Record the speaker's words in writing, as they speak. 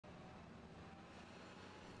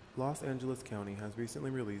Los Angeles County has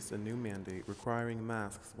recently released a new mandate requiring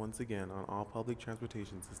masks once again on all public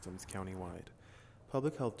transportation systems countywide.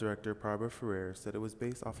 Public Health Director Barbara Ferrer said it was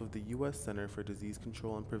based off of the U.S. Center for Disease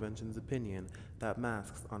Control and Prevention's opinion that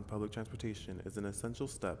masks on public transportation is an essential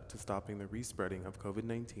step to stopping the respreading of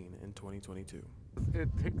COVID-19 in 2022. It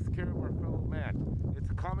takes care of our fellow man.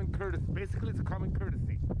 It's a common courtesy. Basically, it's a common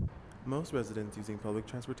courtesy. Most residents using public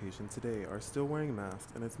transportation today are still wearing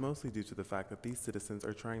masks, and it's mostly due to the fact that these citizens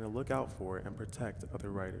are trying to look out for and protect other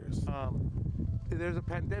riders. There's a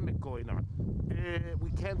pandemic going on. We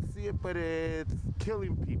can't see it, but it's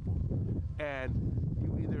killing people. And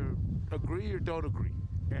you either agree or don't agree.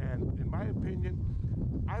 And in my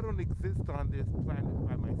opinion, I don't exist on this planet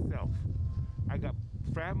by myself. I got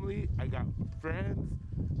family, I got friends,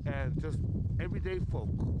 and just everyday folk.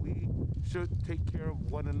 We should take care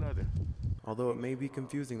of one another. Although it may be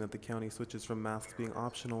confusing that the county switches from masks being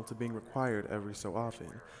optional to being required every so often,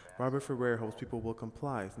 Barbara Ferrer hopes people will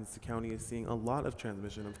comply since the county is seeing a lot of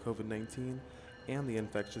transmission of COVID-19 and the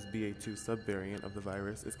infectious BA.2 subvariant of the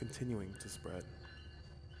virus is continuing to spread.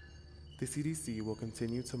 The CDC will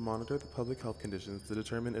continue to monitor the public health conditions to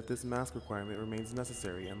determine if this mask requirement remains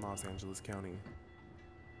necessary in Los Angeles County.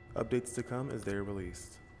 Updates to come as they are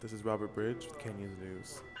released. This is Robert Bridge with Kenyans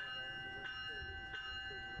News.